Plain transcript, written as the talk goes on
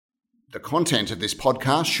The content of this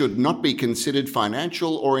podcast should not be considered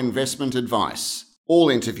financial or investment advice. All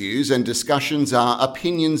interviews and discussions are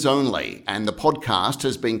opinions only, and the podcast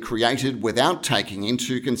has been created without taking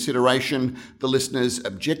into consideration the listener's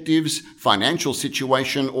objectives, financial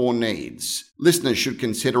situation, or needs. Listeners should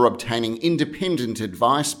consider obtaining independent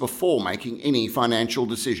advice before making any financial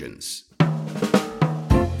decisions.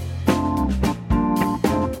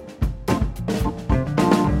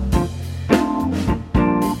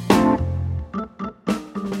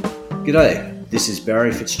 G'day, this is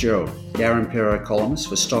Barry Fitzgerald, Garimpeiro columnist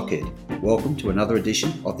for Stockhead. Welcome to another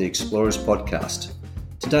edition of the Explorers Podcast.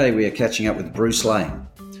 Today we are catching up with Bruce Lane.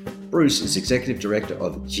 Bruce is Executive Director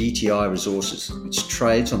of GTI Resources, which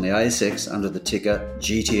trades on the ASX under the ticker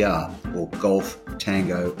GTR, or Golf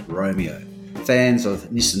Tango Romeo. Fans of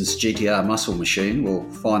Nissan's GTR muscle machine will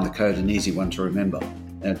find the code an easy one to remember.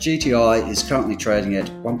 Now, GTI is currently trading at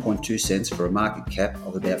 1.2 cents for a market cap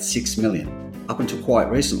of about 6 million. Up until quite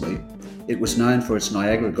recently, it was known for its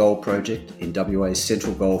Niagara Gold project in WA's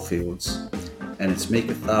Central Goldfields and its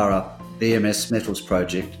Meekatharra BMS Metals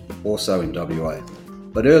project also in WA.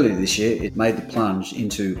 But earlier this year, it made the plunge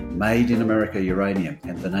into Made in America uranium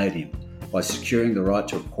and vanadium by securing the right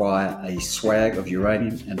to acquire a swag of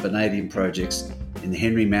uranium and vanadium projects in the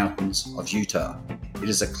Henry Mountains of Utah. It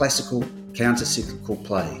is a classical counter-cyclical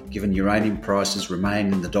play, given uranium prices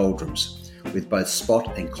remain in the doldrums, with both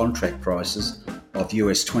spot and contract prices of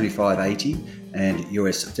US $25.80 and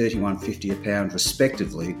US $31.50 a pound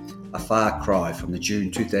respectively, a far cry from the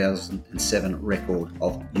June 2007 record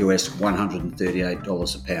of US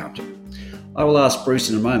 $138 a pound. I will ask Bruce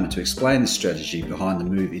in a moment to explain the strategy behind the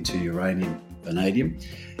move into uranium vanadium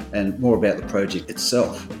and more about the project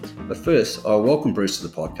itself. But first, I'll welcome Bruce to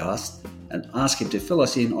the podcast and ask him to fill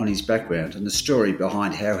us in on his background and the story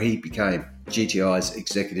behind how he became GTI's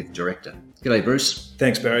Executive Director. G'day, Bruce.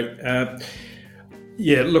 Thanks, Barry.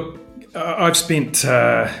 I've spent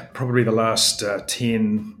probably the last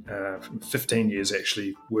 15 years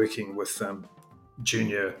actually working with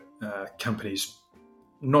junior companies,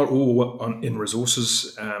 not all in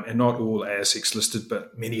resources and not all ASX listed,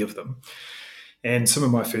 but many of them. And some of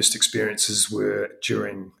my first experiences were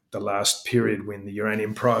during the last period when the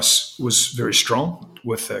uranium price was very strong,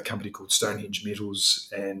 with a company called Stonehenge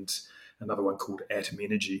Metals and another one called Atom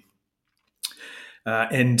Energy.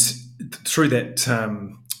 And through that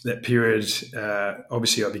period,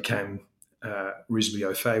 obviously I became reasonably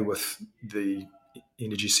au fait with the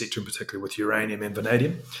energy sector, in particular with uranium and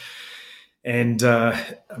vanadium. And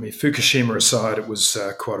Fukushima aside, it was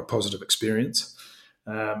quite a positive experience.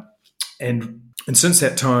 And since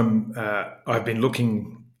that time, I've been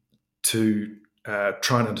looking to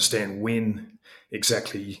try and understand when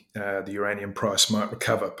exactly the uranium price might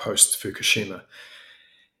recover post-Fukushima.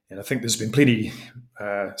 And I think there's been plenty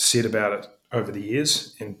said about it over the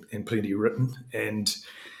years and plenty written. And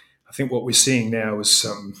I think what we're seeing now is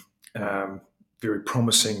some very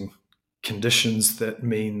promising conditions that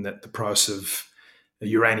mean that the price of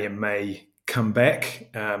uranium may come back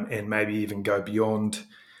and maybe even go beyond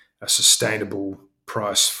a sustainable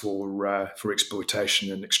price for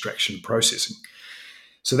exploitation and extraction and processing.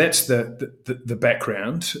 So that's the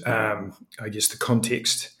background, I guess the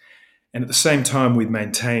context. And at the same time, we've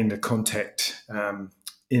maintained a contact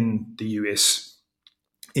in the US,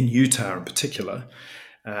 in Utah in particular,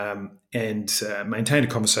 and maintained a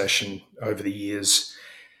conversation over the years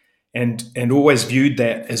and always viewed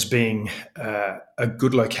that as being a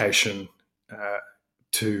good location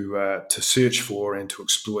to search for and to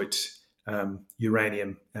exploit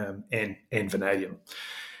uranium and vanadium.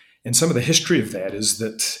 And some of the history of that is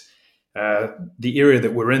that the area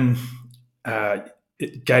that we're in,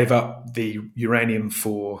 it gave up the uranium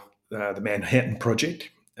for the Manhattan Project,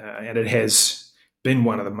 and it has been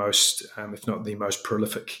one of the most, if not the most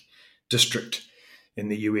prolific district in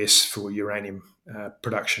the US for uranium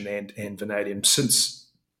production and vanadium since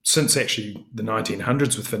actually the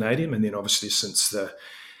 1900s with vanadium, and then obviously since the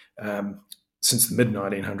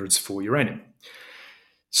mid-1900s for uranium.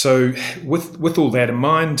 So with all that in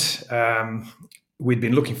mind, we'd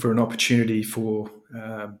been looking for an opportunity to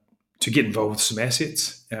get involved with some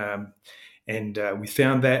assets, and we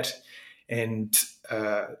found that and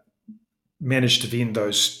managed to vend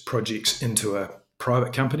those projects into a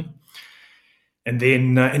private company, and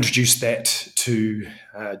then introduced that to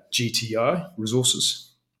GTI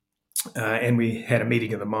Resources. And we had a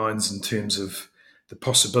meeting of the minds in terms of the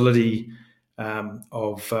possibility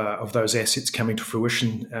of those assets coming to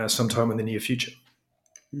fruition sometime in the near future.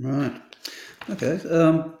 Right. Okay.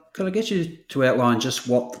 Can I get you to outline just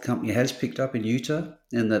what the company has picked up in Utah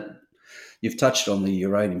and that You've touched on the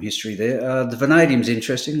uranium history there. The vanadium's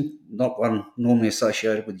interesting, not one normally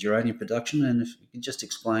associated with uranium production. And if you could just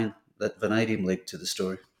explain that vanadium link to the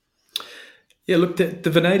story. Yeah, look, the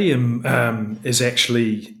vanadium is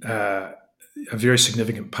actually a very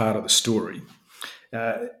significant part of the story.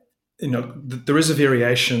 There is a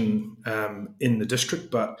variation in the district,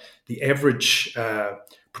 but the average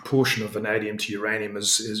proportion of vanadium to uranium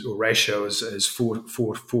or ratio is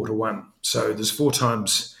 4:1. So there's 4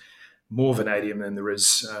 times more vanadium than there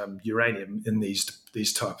is uranium in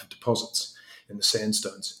these type of deposits in the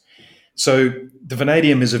sandstones. So the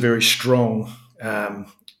vanadium is a very strong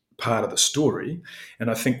part of the story,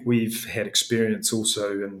 and I think we've had experience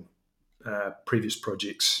also in previous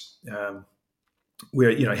projects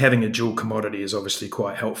where having a dual commodity is obviously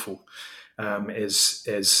quite helpful as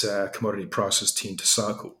commodity prices tend to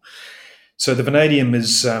cycle. So the vanadium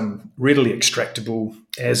is readily extractable,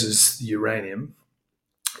 as is the uranium,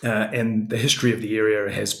 and the history of the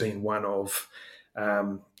area has been one of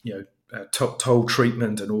toll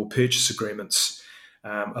treatment and ore purchase agreements.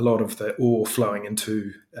 A lot of the ore flowing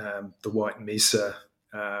into the White Mesa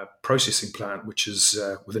processing plant, which is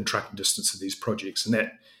within trucking distance of these projects,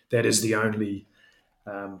 and that is the only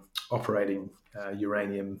operating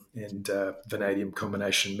uranium and vanadium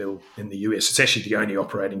combination mill in the US. It's actually the only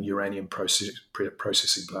operating uranium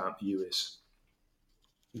processing plant in the US.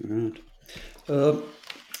 Right.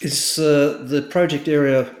 Is the project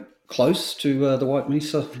area close to the White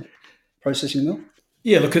Mesa processing mill?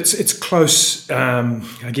 Yeah, look, it's close.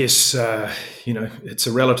 I guess it's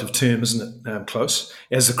a relative term, isn't it? Close.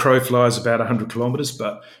 As the crow flies, about 100 kilometres,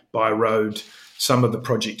 but by road, some of the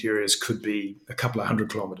project areas could be a couple of 100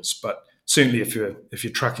 kilometres. But certainly, if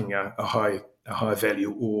you're trucking a high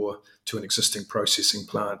value ore to an existing processing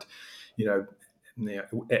plant, our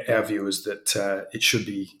view is that it should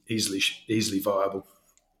be easily viable.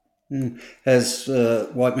 Has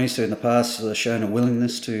White Mesa in the past shown a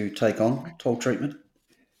willingness to take on toll treatment?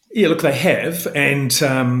 Yeah, look, they have, and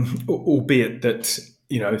albeit that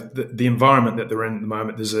the environment that they're in at the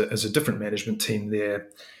moment, there's a different management team there,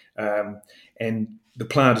 and the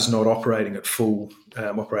plant is not operating at full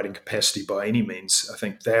operating capacity by any means. I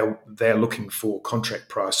think they're looking for contract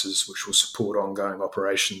prices which will support ongoing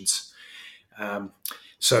operations.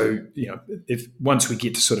 So if once we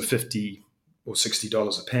get to sort of $50 or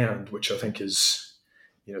 $60 a pound, which I think is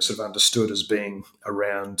sort of understood as being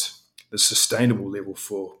around the sustainable level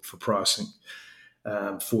for pricing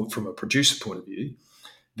from a producer point of view,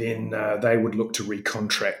 then they would look to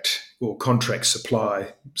recontract or contract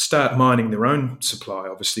supply, start mining their own supply,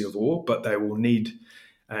 obviously, of ore, but they will need,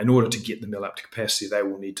 in order to get the mill up to capacity, they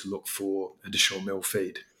will need to look for additional mill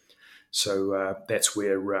feed. So that's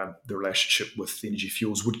where the relationship with Energy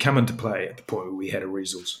Fuels would come into play at the point where we had a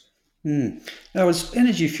resource. Now, was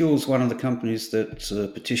Energy Fuels one of the companies that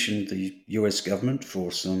petitioned the US government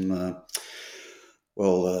for some,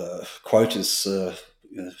 quotas,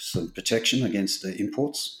 some protection against the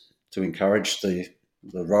imports to encourage the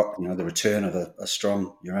return of a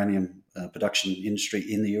strong uranium production industry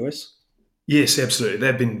in the US? Yes, absolutely.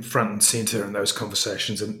 They've been front and centre in those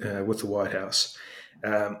conversations with the White House.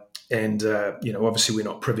 And obviously we're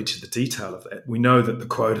not privy to the detail of that. We know that the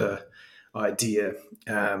quota idea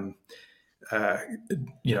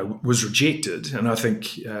was rejected, and I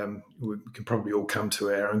think we can probably all come to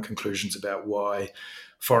our own conclusions about why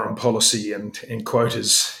foreign policy and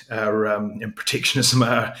quotas and protectionism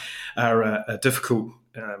are difficult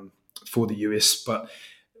for the US. But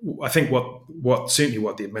I think what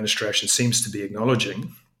the administration seems to be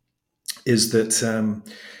acknowledging is that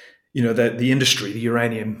that the industry, the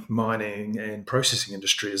uranium mining and processing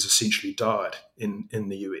industry, has essentially died in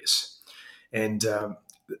the US. And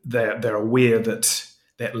they're aware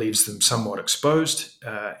that leaves them somewhat exposed,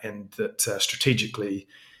 and that strategically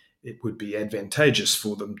it would be advantageous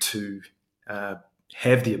for them to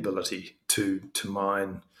have the ability to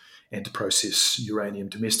mine and to process uranium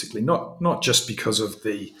domestically, not just because of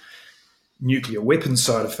the nuclear weapons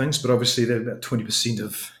side of things, but obviously about 20%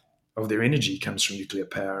 of their energy comes from nuclear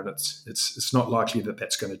power, and it's not likely that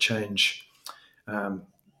that's going to change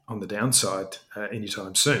on the downside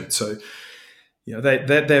anytime soon. So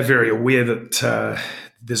they're very aware that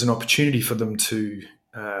there's an opportunity for them to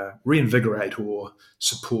reinvigorate or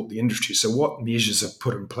support the industry. So what measures are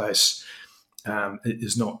put in place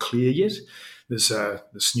is not clear yet. This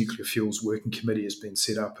Nuclear Fuels Working Committee has been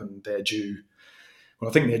set up, and they're due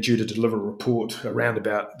to deliver a report around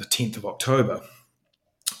about the 10th of October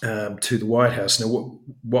to the White House. Now,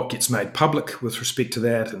 what gets made public with respect to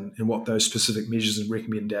that and what those specific measures and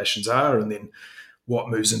recommendations are, and then what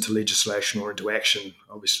moves into legislation or into action,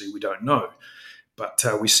 obviously we don't know.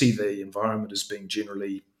 But we see the environment as being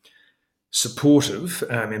generally supportive,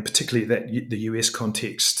 and particularly that the US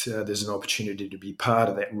context, there's an opportunity to be part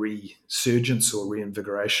of that resurgence or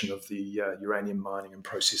reinvigoration of the uranium mining and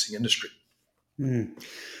processing industry. Mm.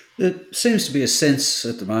 There seems to be a sense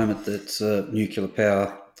at the moment that nuclear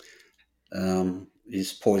power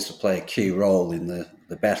is poised to play a key role in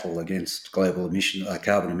the battle against global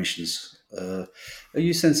carbon emissions. Are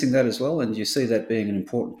you sensing that as well? And do you see that being an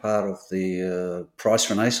important part of the price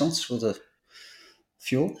renaissance for the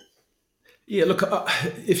fuel? Yeah, look,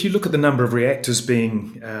 if you look at the number of reactors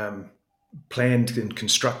being planned and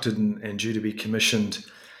constructed and due to be commissioned,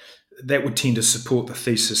 that would tend to support the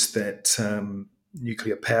thesis that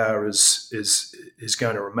nuclear power is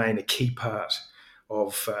going to remain a key part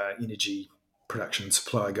of energy production and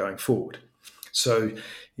supply going forward. So,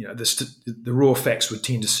 the raw facts would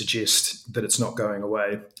tend to suggest that it's not going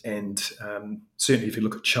away. And certainly, if you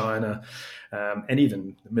look at China and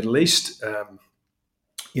even the Middle East, and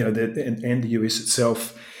the US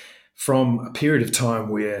itself, from a period of time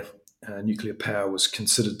where nuclear power was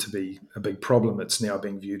considered to be a big problem, it's now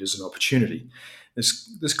being viewed as an opportunity.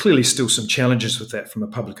 There's clearly still some challenges with that from a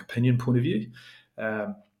public opinion point of view.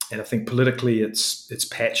 And I think politically it's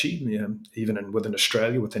patchy. Even within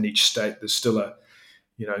Australia, within each state, there's still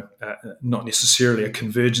not necessarily a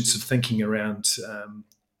convergence of thinking around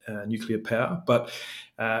nuclear power. But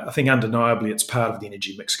I think undeniably it's part of the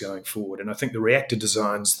energy mix going forward. And I think the reactor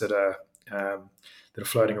designs that are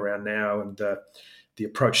floating around now, and the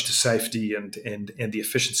approach to safety and the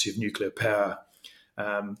efficiency of nuclear power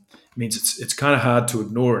means it's kind of hard to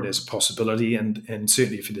ignore it as a possibility. And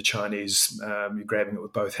certainly if you're the Chinese, you're grabbing it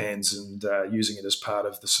with both hands and using it as part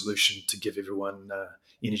of the solution to give everyone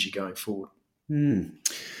energy going forward. Mm.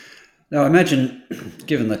 Now, I imagine,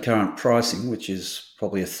 given the current pricing, which is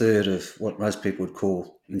probably a third of what most people would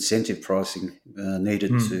call incentive pricing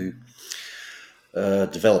needed to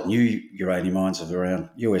develop new uranium mines of around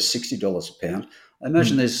US $60 a pound, I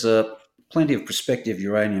imagine there's plenty of prospective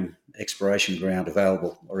uranium exploration ground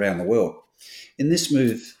available around the world. In this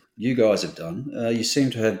move you guys have done, you seem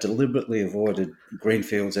to have deliberately avoided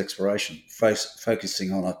greenfields exploration,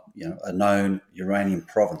 focusing on a known uranium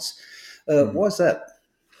province. Why is that?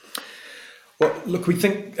 Well, look, we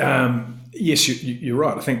think, yes, you're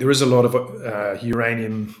right. I think there is a lot of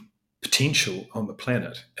uranium potential on the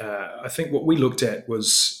planet. I think what we looked at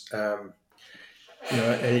was,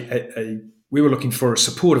 we were looking for a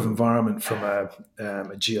supportive environment from a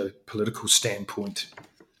geopolitical standpoint,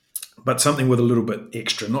 but something with a little bit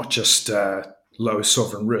extra, not just low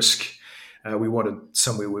sovereign risk. We wanted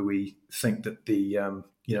somewhere where we think that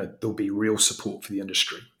there'll be real support for the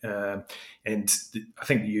industry. I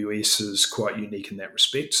think the US is quite unique in that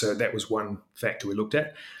respect. So that was one factor we looked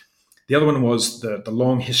at. The other one was the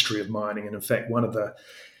long history of mining. And in fact, one of the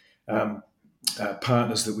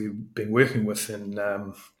partners that we've been working with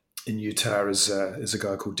in Utah is a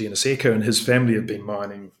guy called Dennis Ecker, and his family have been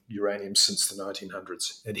mining uranium since the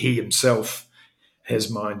 1900s. And he himself has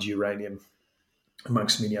mined uranium,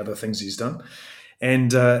 amongst many other things he's done.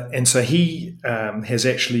 And so he has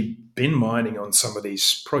actually been mining on some of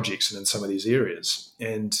these projects and in some of these areas.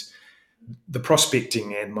 And the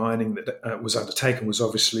prospecting and mining that was undertaken was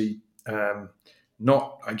obviously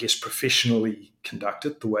not, I guess, professionally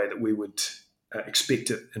conducted the way that we would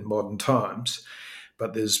expect it in modern times.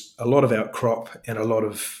 But there's a lot of outcrop and a lot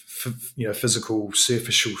of physical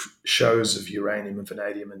surface shows of uranium and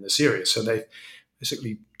vanadium in this area. So they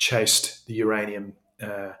basically chased the uranium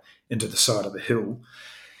into the side of the hill.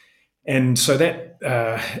 And so that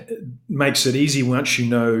makes it easy once you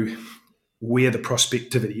know where the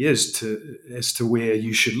prospectivity is as to where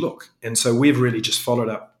you should look. And so we've really just followed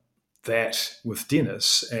up that with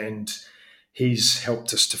Dennis, and he's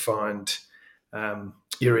helped us to find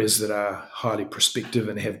areas that are highly prospective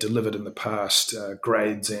and have delivered in the past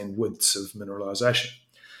grades and widths of mineralization.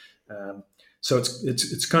 So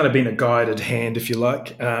it's kind of been a guided hand, if you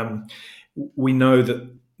like. We know that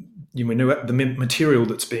the material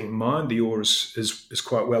that's being mined, the ore is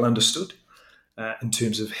quite well understood in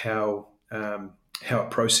terms of how it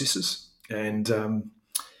processes, and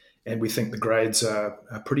we think the grades are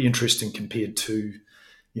pretty interesting compared to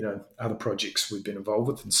other projects we've been involved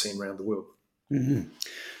with and seen around the world. Mm-hmm.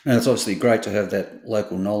 And it's obviously great to have that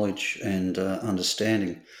local knowledge and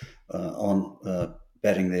understanding on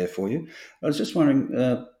batting there for you. I was just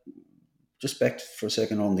wondering, just back for a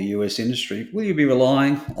second on the US industry, will you be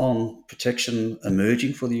relying on protection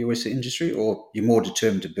emerging for the US industry, or you're more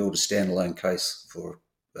determined to build a standalone case for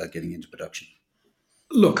getting into production?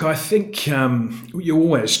 Look, I think you're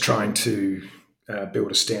always trying to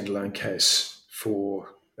build a standalone case for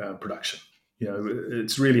production.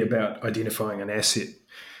 it's really about identifying an asset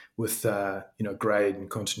with grade and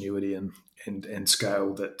continuity and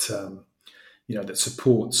scale that that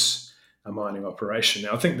supports a mining operation.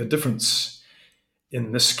 Now, I think the difference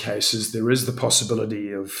in this case is there is the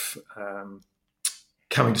possibility of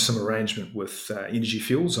coming to some arrangement with Energy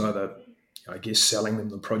Fuels, either I guess selling them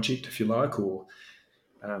the project if you like, or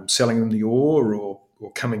selling them the ore, or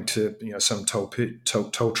coming to some toll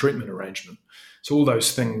treatment arrangement. So all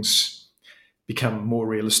those things become more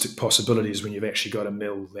realistic possibilities when you've actually got a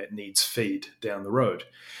mill that needs feed down the road.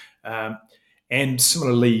 And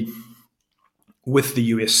similarly, with the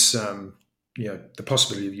US, the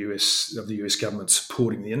possibility of the US government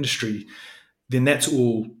supporting the industry, then that's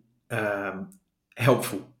all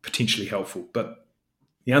helpful, potentially helpful. But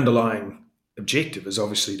the underlying objective is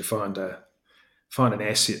obviously to find an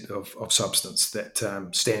asset of substance that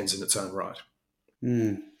stands in its own right.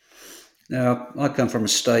 Now, I come from a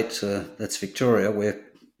state that's Victoria, where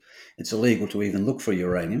it's illegal to even look for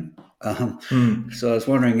uranium. So I was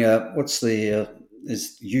wondering,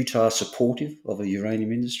 is Utah supportive of a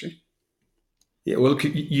uranium industry? Yeah, well,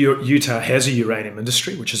 Utah has a uranium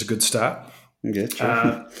industry, which is a good start. Yeah,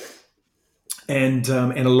 true. And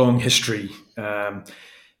a long history.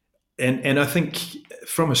 And I think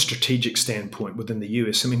from a strategic standpoint within the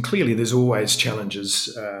US, I mean, clearly there's always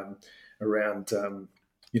challenges around,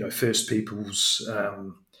 First Peoples,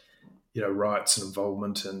 rights and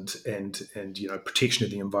involvement and protection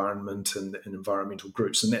of the environment and environmental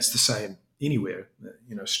groups, and that's the same anywhere.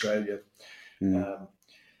 Australia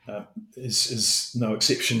is no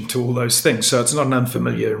exception to all those things. So it's not an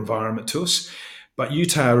unfamiliar environment to us. But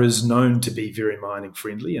Utah is known to be very mining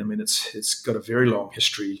friendly. I mean, it's got a very long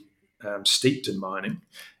history steeped in mining,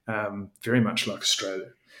 very much like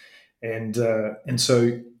Australia, and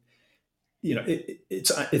so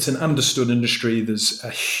it's an understood industry. There's a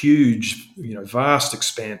huge, vast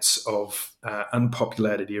expanse of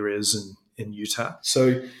unpopulated areas in Utah.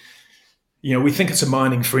 So, we think it's a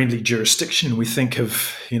mining friendly jurisdiction. We think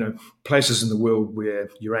of, places in the world where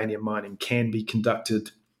uranium mining can be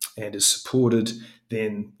conducted and is supported,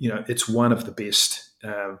 then, it's one of the best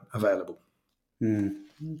available.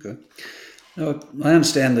 Okay. Now, I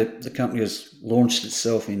understand that the company has launched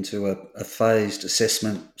itself into a phased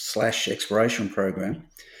assessment/exploration program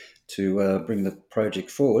to bring the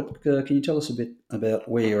project forward. Can you tell us a bit about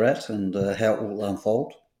where you're at and how it will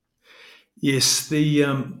unfold? Yes,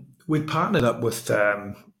 we've partnered up with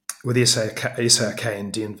SRK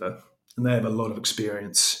in Denver, and they have a lot of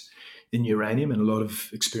experience in uranium and a lot of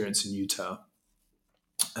experience in Utah.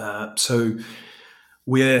 So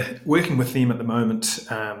we're working with them at the moment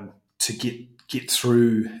to get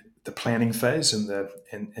through the planning phase and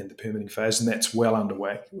the permitting phase, and that's well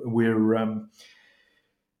underway. We're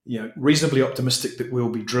reasonably optimistic that we'll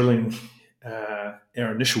be drilling our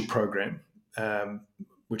initial program,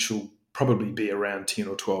 which will probably be around 10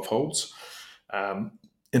 or 12 holes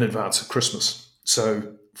in advance of Christmas.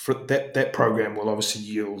 So for that program will obviously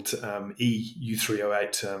yield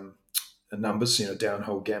U308 numbers,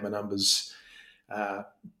 downhole gamma numbers,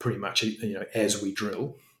 pretty much as we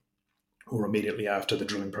drill, or immediately after the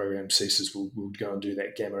drilling program ceases, we'll go and do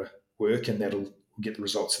that gamma work, and we'll get the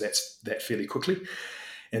results of that fairly quickly.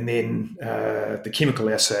 And then the chemical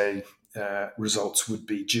assay results would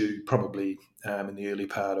be due probably in the early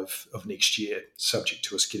part of next year, subject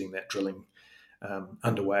to us getting that drilling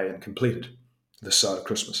underway and completed this side of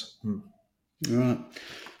Christmas. Right.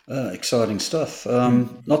 Exciting stuff.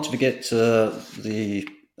 Not to forget the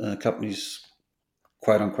company's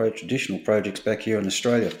quote-unquote traditional projects back here in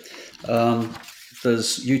Australia.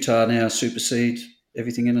 Does Utah now supersede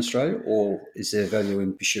everything in Australia, or is there value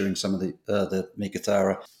in pursuing some of the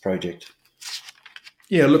Meekatharra project?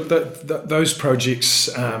 Yeah, look, those projects,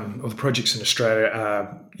 or the projects in Australia,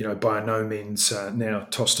 are by no means now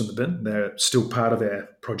tossed in the bin. They're still part of our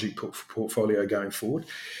project portfolio going forward.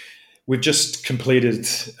 We've just completed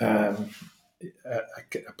a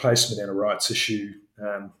placement and a rights issue,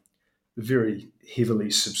 very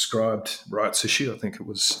heavily subscribed rights issue. I think it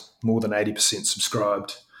was more than 80%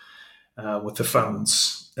 subscribed with the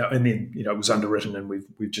funds, and then it was underwritten, and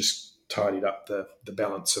we've just tidied up the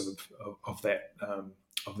balance of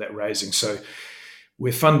that raising. So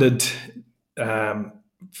we're funded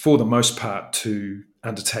for the most part to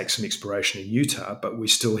undertake some exploration in Utah, but we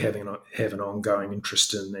still have an ongoing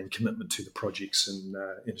interest in and commitment to the projects in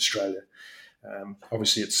Australia.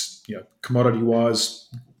 Obviously, it's commodity wise,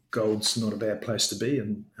 gold's not a bad place to be,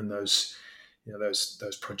 and those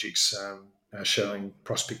projects are showing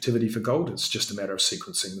prospectivity for gold. It's just a matter of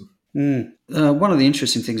sequencing them. One of the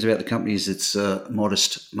interesting things about the company is its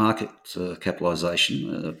modest market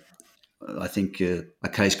capitalisation. I think a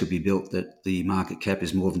case could be built that the market cap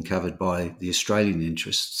is more than covered by the Australian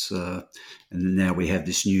interests. And now we have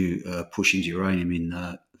this new push into uranium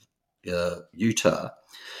in Utah.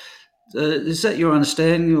 Is that your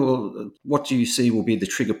understanding, or what do you see will be the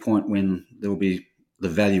trigger point when there will be the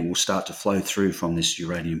value will start to flow through from this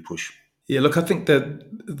uranium push? Yeah, look, I think that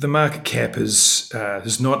the market cap is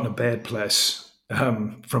not in a bad place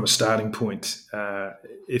from a starting point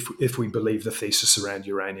if we believe the thesis around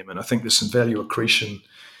uranium. And I think there's some value accretion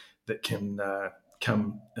that can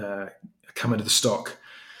come into the stock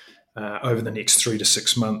over the next 3 to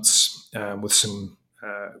 6 months with some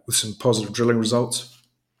positive drilling results.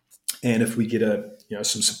 And if we get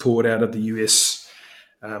some support out of the US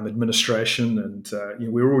administration, and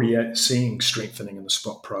we're already seeing strengthening in the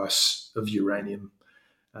spot price of uranium,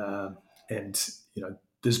 and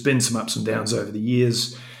there's been some ups and downs over the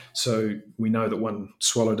years. So we know that one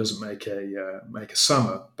swallow doesn't make a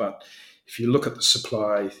summer. But if you look at the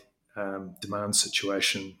supply demand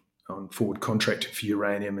situation on forward contracting for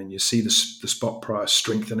uranium, and you see the spot price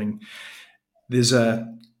strengthening, there's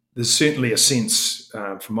certainly a sense,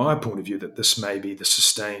 from my point of view, that this may be the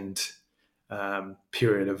sustained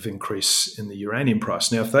period of increase in the uranium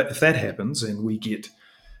price. Now, if that happens, and we get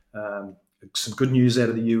some good news out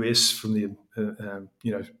of the US from the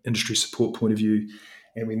industry support point of view,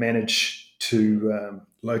 and we manage to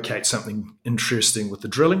locate something interesting with the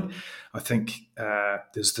drilling, I think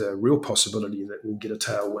there's the real possibility that we'll get a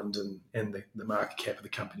tailwind and the market cap of the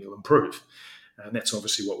company will improve. And that's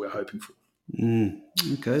obviously what we're hoping for.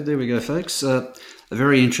 Okay, there we go, folks. A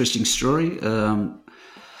very interesting story.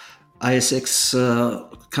 ASX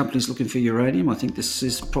companies looking for uranium. I think this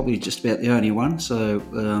is probably just about the only one. So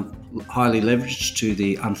highly leveraged to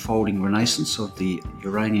the unfolding renaissance of the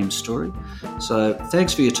uranium story. So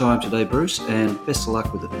thanks for your time today, Bruce, and best of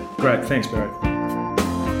luck with it. Great. Thanks, Barry.